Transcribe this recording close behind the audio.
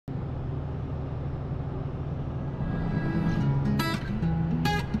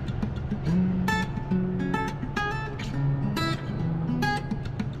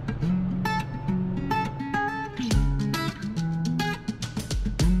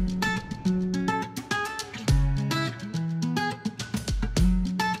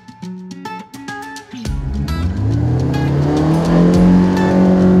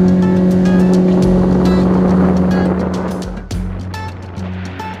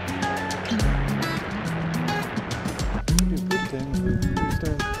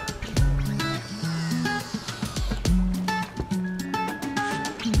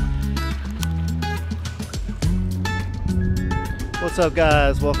What's up,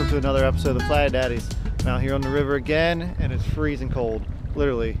 guys? Welcome to another episode of the Flat Daddies. I'm out here on the river again, and it's freezing cold.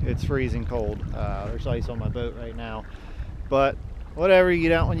 Literally, it's freezing cold. There's ice on my boat right now, but whatever, you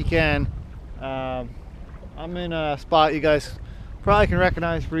get out when you can. I'm in a spot you guys probably can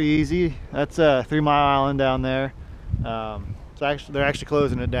recognize pretty easy. That's 3 Mile Island down there. They're actually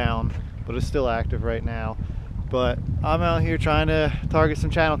closing it down, but it's still active right now. But I'm out here trying to target some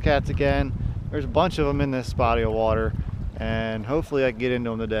channel cats again. There's a bunch of them in this body of water, and hopefully I can get into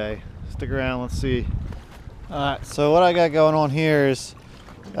them today. Stick around, let's see. Alright, so what I got going on here is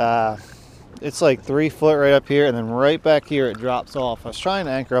it's like 3 foot right up here, and then right back here it drops off. I was trying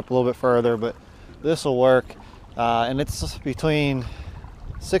to anchor up a little bit further, but this will work. And it's between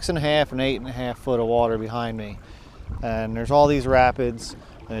 6.5 and 8.5 foot of water behind me, and there's all these rapids,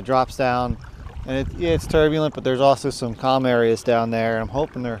 and it drops down, and it's turbulent, but there's also some calm areas down there, and I'm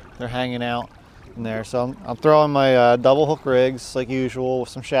hoping they're hanging out in there. So I'm throwing my double hook rigs like usual with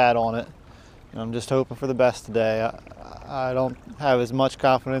some shad on it, and I'm just hoping for the best today. I don't have as much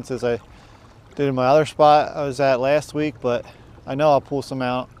confidence as I did in my other spot I was at last week, but I know I'll pull some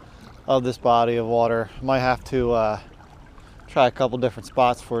out of this body of water. Might have to try a couple different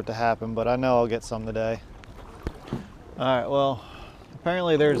spots for it to happen, but I know I'll get some today. Alright, well,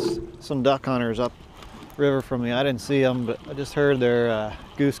 apparently there's some duck hunters up river from me. I didn't see them, but I just heard their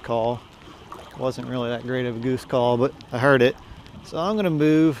goose call. It wasn't really that great of a goose call, but I heard it. So I'm gonna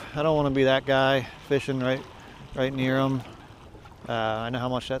move. I don't want to be that guy fishing right near them. I know how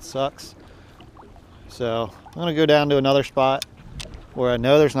much that sucks. So I'm gonna go down to another spot where I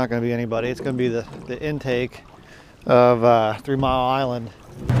know there's not going to be anybody. It's going to be the intake of 3 Mile Island.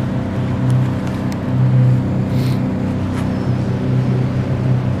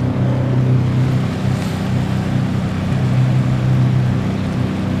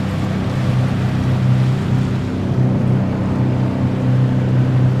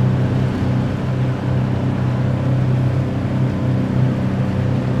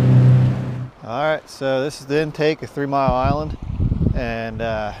 Alright, so this is the intake of 3 Mile Island. And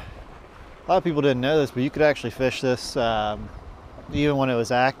a lot of people didn't know this, but you could actually fish this even when it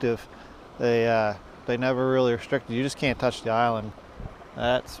was active. They never really restricted. You just can't touch the island.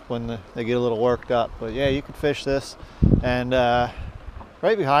 That's when they get a little worked up. But yeah, you could fish this. And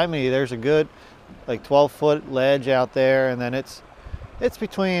right behind me, there's a good like 12-foot ledge out there, and then it's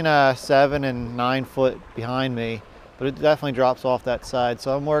between 7 and 9 foot behind me, but it definitely drops off that side.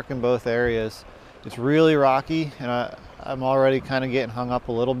 So I'm working both areas. It's really rocky, and I'm already kind of getting hung up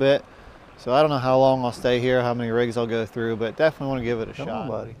a little bit, so I don't know how long I'll stay here, how many rigs I'll go through, but definitely want to give it a shot,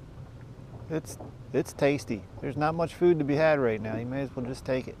 buddy. It's tasty. There's not much food to be had right now. You may as well just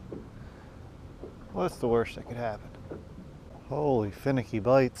take it. What's the worst that could happen? Holy finicky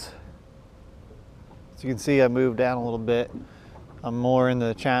bites. As you can see, I moved down a little bit. I'm more in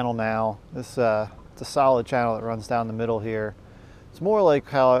the channel now. This it's a solid channel that runs down the middle here. It's more like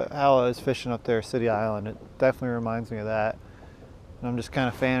how I was fishing up there, City Island. It definitely reminds me of that. And I'm just kind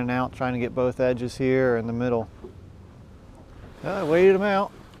of fanning out, trying to get both edges here in the middle. I waited him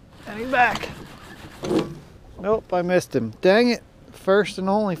out, and he's back. Nope, I missed him. Dang it. First and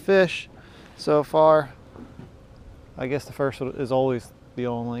only fish so far. I guess the first is always the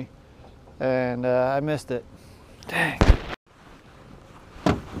only. And I missed it. Dang.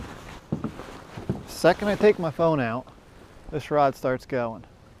 Second I take my phone out, this rod starts going.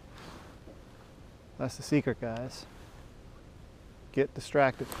 That's the secret, guys. Get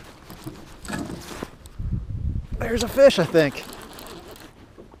distracted. There's a fish, I think.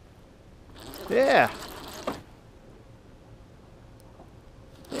 Yeah.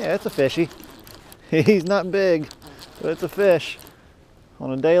 Yeah, it's a fishy. He's not big, but it's a fish.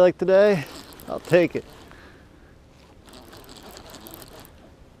 On a day like today, I'll take it.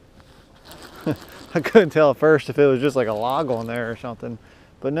 I couldn't tell at first if it was just like a log on there or something,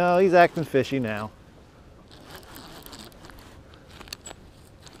 but no, he's acting fishy now.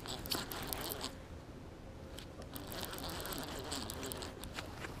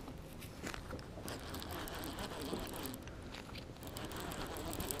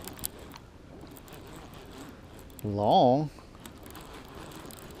 Long.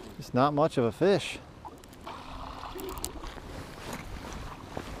 It's not much of a fish.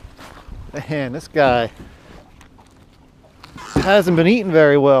 Man, this guy hasn't been eating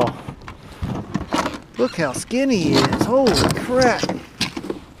very well. Look how skinny he is. Holy crap.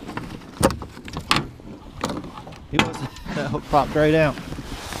 He wasn't popped right out.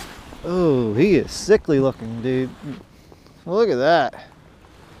 Oh, he is sickly looking, dude. Look at that.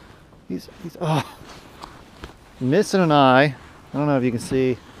 He's missing an eye. I don't know if you can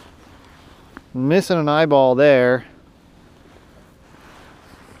see. Missing an eyeball there.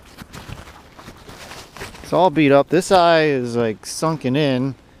 It's all beat up. This eye is like sunken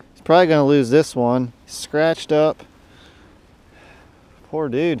in. He's probably gonna lose this one. Scratched up. Poor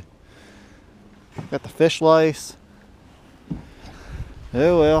dude. Got the fish lice.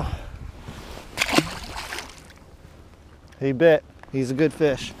 Oh well. He bit. He's a good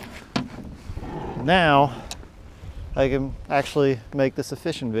fish. Now I can actually make this a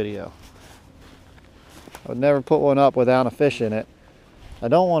fishing video. I would never put one up without a fish in it. I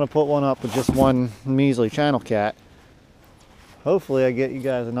don't want to put one up with just one measly channel cat. Hopefully I get you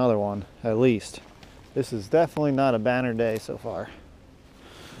guys another one, at least. This is definitely not a banner day so far.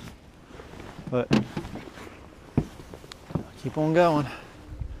 But keep on going.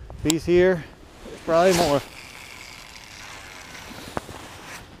 If he's here, there's probably more.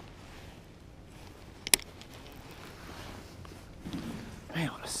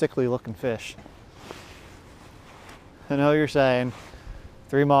 Man, what a sickly looking fish. I know you're saying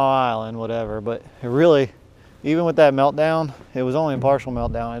 3 Mile Island, whatever, but it really, even with that meltdown, it was only a partial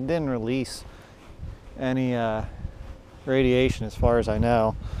meltdown. It didn't release any radiation as far as I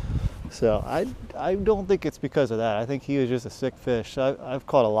know. So I don't think it's because of that. I think he was just a sick fish. I've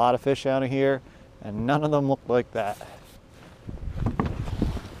caught a lot of fish out of here and none of them look like that.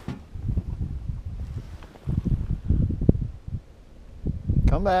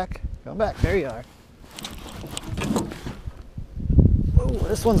 Come back, there you are. Oh,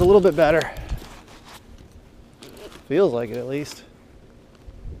 this one's a little bit better. Feels like it at least.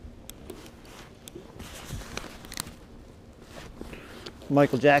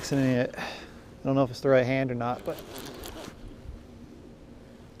 Michael Jackson in it. I don't know if it's the right hand or not, but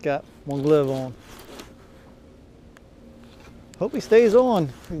got one glove on. Hope he stays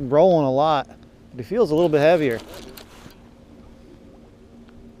on. He's rolling a lot, but he feels a little bit heavier.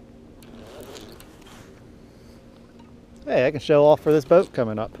 Hey, I can show off for this boat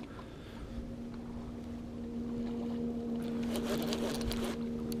coming up.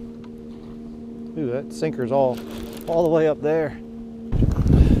 Ooh, that sinker's all the way up there.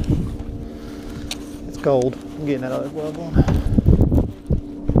 It's cold. I'm getting that other glove on.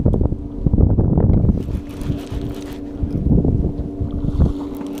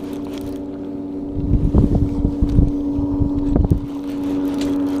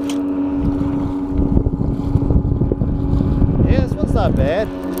 Yeah, this one's not bad.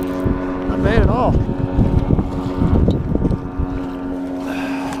 Not bad at all.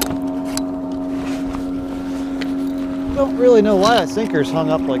 Don't really know why that sinker's hung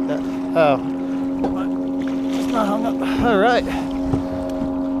up like that. Oh, it's not hung up. All right.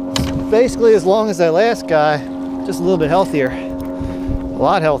 Basically as long as that last guy, just a little bit healthier. A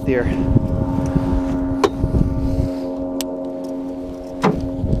lot healthier.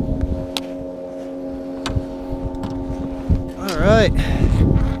 All right.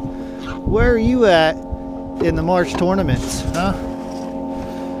 Where are you at in the March tournaments, huh?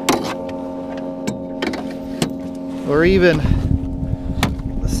 Or even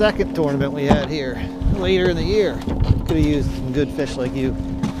the second tournament we had here later in the year. Could have used some good fish like you.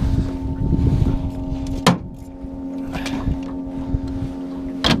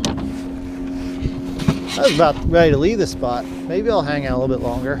 I was about ready to leave this spot. Maybe I'll hang out a little bit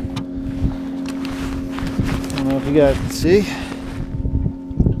longer. I don't know if you guys can see.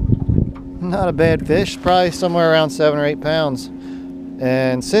 Not a bad fish, probably somewhere around 7 or 8 pounds.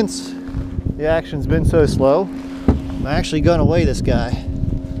 And since the action's been so slow, I'm actually gonna weigh this guy.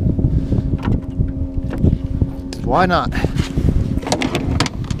 Why not?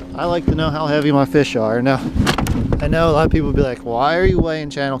 I like to know how heavy my fish are. Now, I know a lot of people will be like, why are you weighing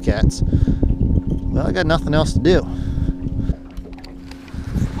channel cats? Well, I got nothing else to do.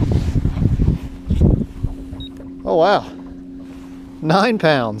 Oh wow, 9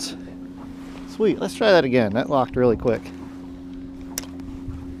 pounds. Sweet, let's try that again. That locked really quick.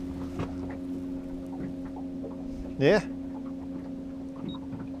 Yeah,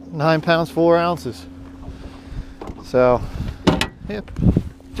 9 pounds 4 ounces. So, yep,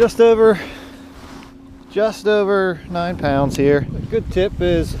 just over 9 pounds here. A good tip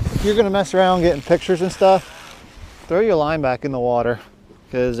is if you're gonna mess around getting pictures and stuff, throw your line back in the water,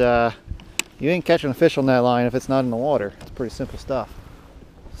 because you ain't catching a fish on that line if it's not in the water. It's pretty simple stuff.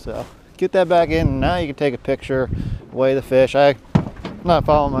 So get that back in, and now you can take a picture, weigh the fish. I'm not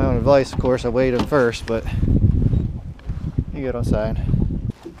following my own advice, of course. I weighed him first, but you get what I'm saying.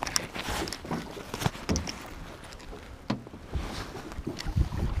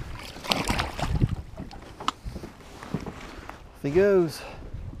 Off he goes.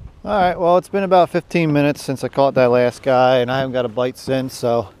 All right, well, it's been about 15 minutes since I caught that last guy, and I haven't got a bite since,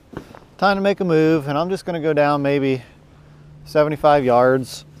 so time to make a move. And I'm just gonna go down maybe 75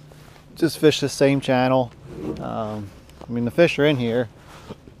 yards, just fish the same channel. I mean, the fish are in here.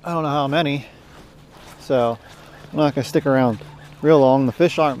 I don't know how many, so I'm not gonna stick around real long. The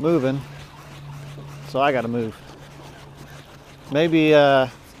fish aren't moving, so I gotta move. Maybe it'll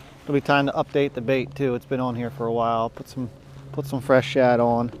be time to update the bait too. It's been on here for a while. Put some fresh shad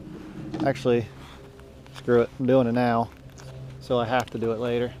on. Actually, screw it, I'm doing it now, so I have to do it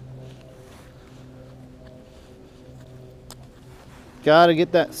later. Gotta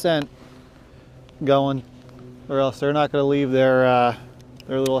get that scent going, or else they're not gonna leave their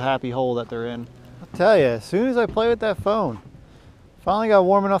little happy hole that they're in. I'll tell you, as soon as I play with that phone, finally got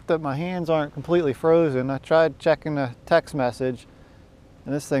warm enough that my hands aren't completely frozen. I tried checking the text message,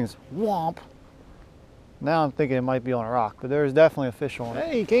 and this thing's whomp. Now I'm thinking it might be on a rock, but there's definitely a fish on it.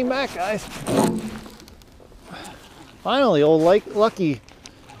 Hey, he came back, guys. Finally, old Lucky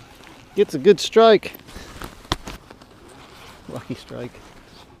gets a good strike. Lucky strike.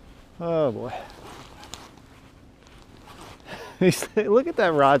 Oh boy. Look at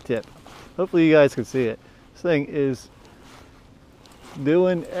that rod tip. Hopefully you guys can see it. This thing is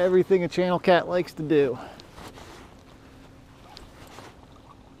doing everything a channel cat likes to do.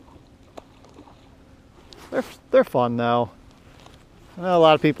 They're fun though. I know a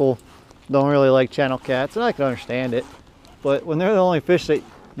lot of people don't really like channel cats, and I can understand it. But when they're the only fish that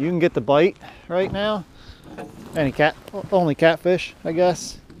you can get the bite right now, only catfish, I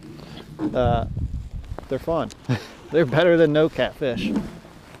guess, they're fun. They're better than no catfish.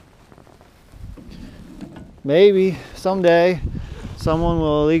 Maybe someday someone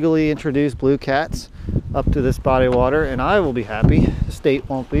will illegally introduce blue cats up to this body of water, and I will be happy. The state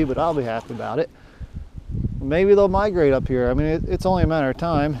won't be, but I'll be happy about it. Maybe they'll migrate up here. I mean, it's only a matter of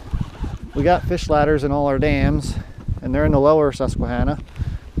time. We got fish ladders in all our dams, and they're in the lower Susquehanna.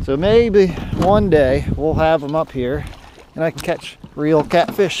 So maybe one day we'll have them up here, and I can catch real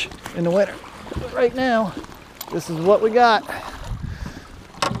catfish in the winter. But right now, this is what we got.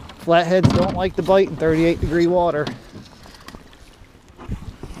 Flatheads don't like to bite in 38-degree water.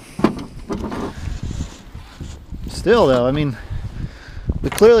 Still though, I mean, we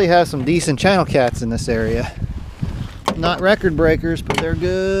clearly have some decent channel cats in this area. Not record breakers, but they're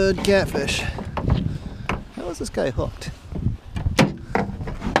good catfish. How is this guy hooked?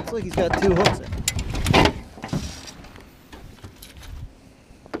 Looks like he's got 2 hooks in.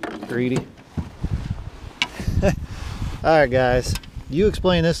 Greedy. Alright guys, you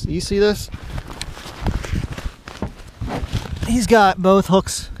explain this. You see this? He's got both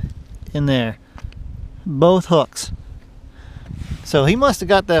hooks in there. Both hooks. So he must have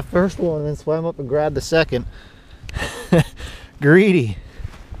got that first one and then swam up and grabbed the second. Greedy.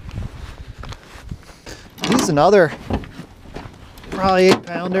 He's another probably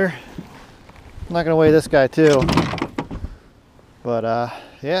 8-pounder. I'm not gonna weigh this guy too, but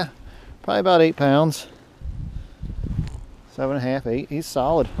yeah, probably about 8 pounds. 7.5, 8. He's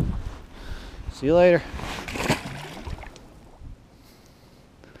solid. See you later.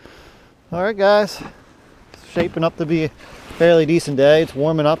 All right, guys. It's shaping up to be a fairly decent day. It's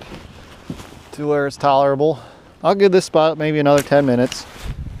warming up to where it's tolerable. I'll give this spot maybe another 10 minutes.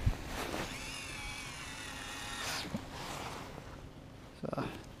 So,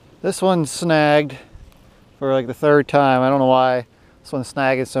 this one's snagged for like the 3rd time. I don't know why this one's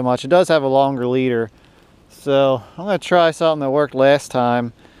snagging so much. It does have a longer leader. So I'm going to try something that worked last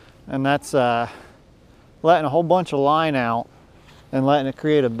time, and that's letting a whole bunch of line out and letting it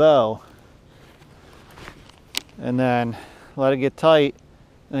create a bow. And then let it get tight.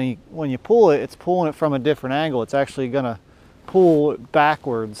 And when you pull it, it's pulling it from a different angle. It's actually going to pull it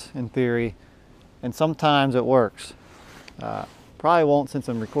backwards in theory, and sometimes it works. Probably won't since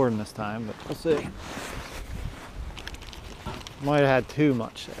I'm recording this time, but we'll see. Might have had too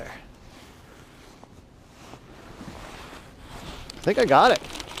much there. I think I got it.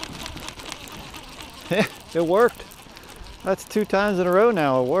 Yeah, it worked. That's 2 times in a row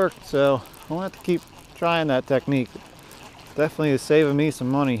now it worked, so I'll have to keep trying that technique. Definitely is saving me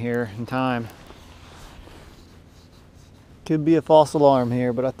some money here and time. Could be a false alarm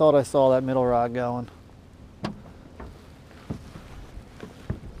here, but I thought I saw that middle rod going.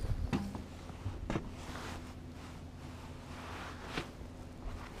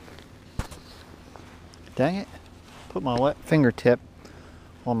 Dang it. Put my wet fingertip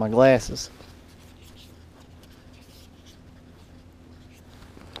on my glasses.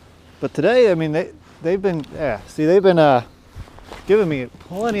 But today, I mean, they've been, yeah, see, they've been giving me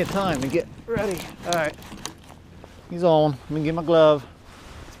plenty of time to get ready. All right, he's on. Let me get my glove.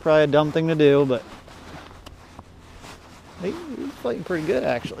 It's probably a dumb thing to do, but he's fighting pretty good,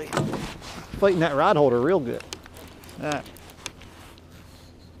 actually. Fighting that rod holder real good. All right.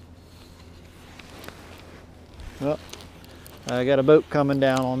 Well, I got a boat coming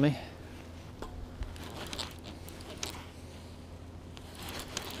down on me.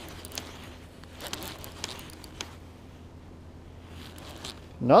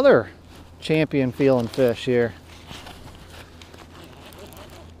 Another champion feeling fish here.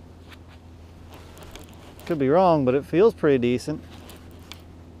 Could be wrong, but it feels pretty decent.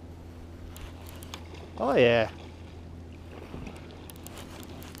 Oh yeah.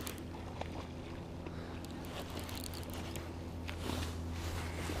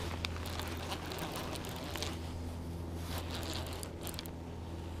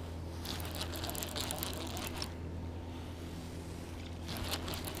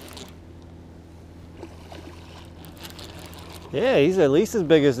 Yeah, he's at least as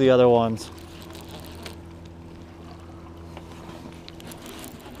big as the other ones.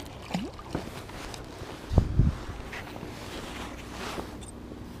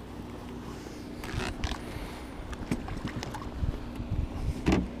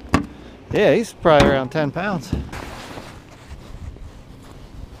 Yeah, he's probably around 10 pounds.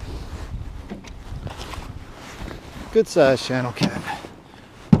 Good size channel cat.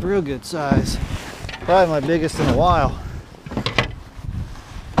 Real good size. Probably my biggest in a while.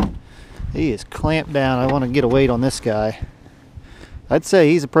 He is clamped down. I want to get a weight on this guy. I'd say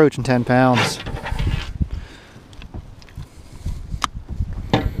he's approaching 10 pounds.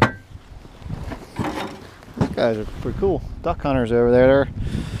 These guys are pretty cool. Duck hunters over there.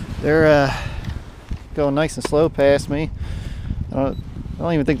 They're going nice and slow past me. I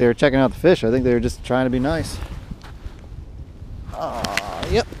don't even think they were checking out the fish. I think they were just trying to be nice.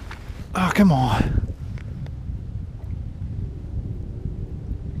 Yep. Oh, come on.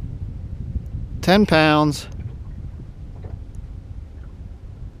 10 pounds.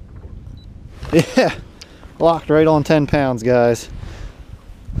 Yeah, locked right on 10 pounds, guys.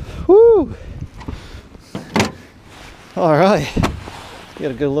 Woo! All right,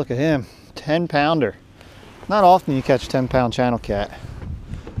 get a good look at him. 10 pounder. Not often you catch a 10 pound channel cat.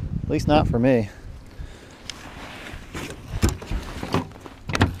 At least not for me.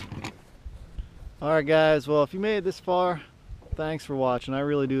 All right, guys, well, if you made it this far, thanks for watching. I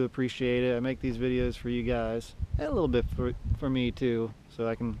really do appreciate it. I make these videos for you guys, and a little bit for me too, so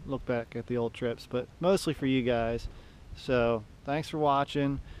I can look back at the old trips, but mostly for you guys. So thanks for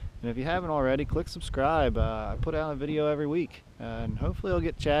watching, and if you haven't already, click subscribe. I put out a video every week, and hopefully I'll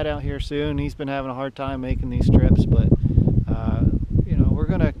get Chad out here soon. He's been having a hard time making these trips, but you know, we're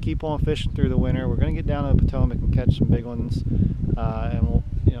gonna keep on fishing through the winter. We're gonna get down to the Potomac and catch some big ones, and we'll,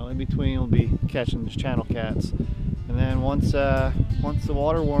 you know, in between we'll be catching channel cats. And then once the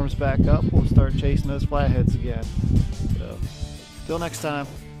water warms back up, we'll start chasing those flatheads again. So, till next time.